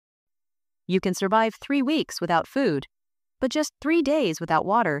You can survive 3 weeks without food, but just 3 days without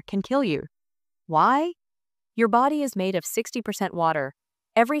water can kill you. Why? Your body is made of 60% water.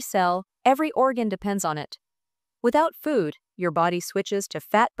 Every cell, every organ depends on it. Without food, your body switches to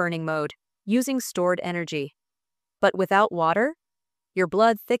fat-burning mode, using stored energy. But without water, your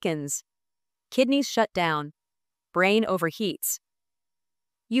blood thickens, kidneys shut down, brain overheats.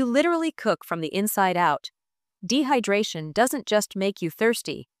 You literally cook from the inside out. Dehydration doesn't just make you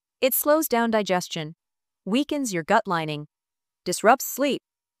thirsty, it slows down digestion, weakens your gut lining, disrupts sleep,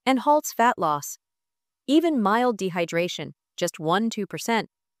 and halts fat loss. Even mild dehydration, just 1–2%,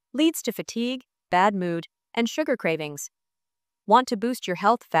 leads to fatigue, bad mood, and sugar cravings. Want to boost your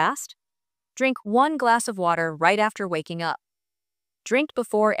health fast? Drink 1 glass of water right after waking up. Drink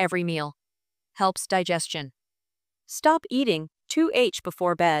before every meal. Helps digestion. Stop eating 2h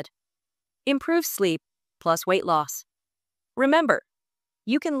before bed. Improve sleep plus weight loss. Remember,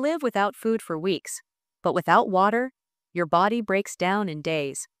 you can live without food for weeks, but without water, your body breaks down in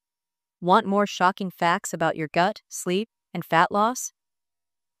days. Want more shocking facts about your gut, sleep, and fat loss?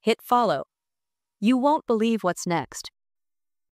 Hit follow. You won't believe what's next.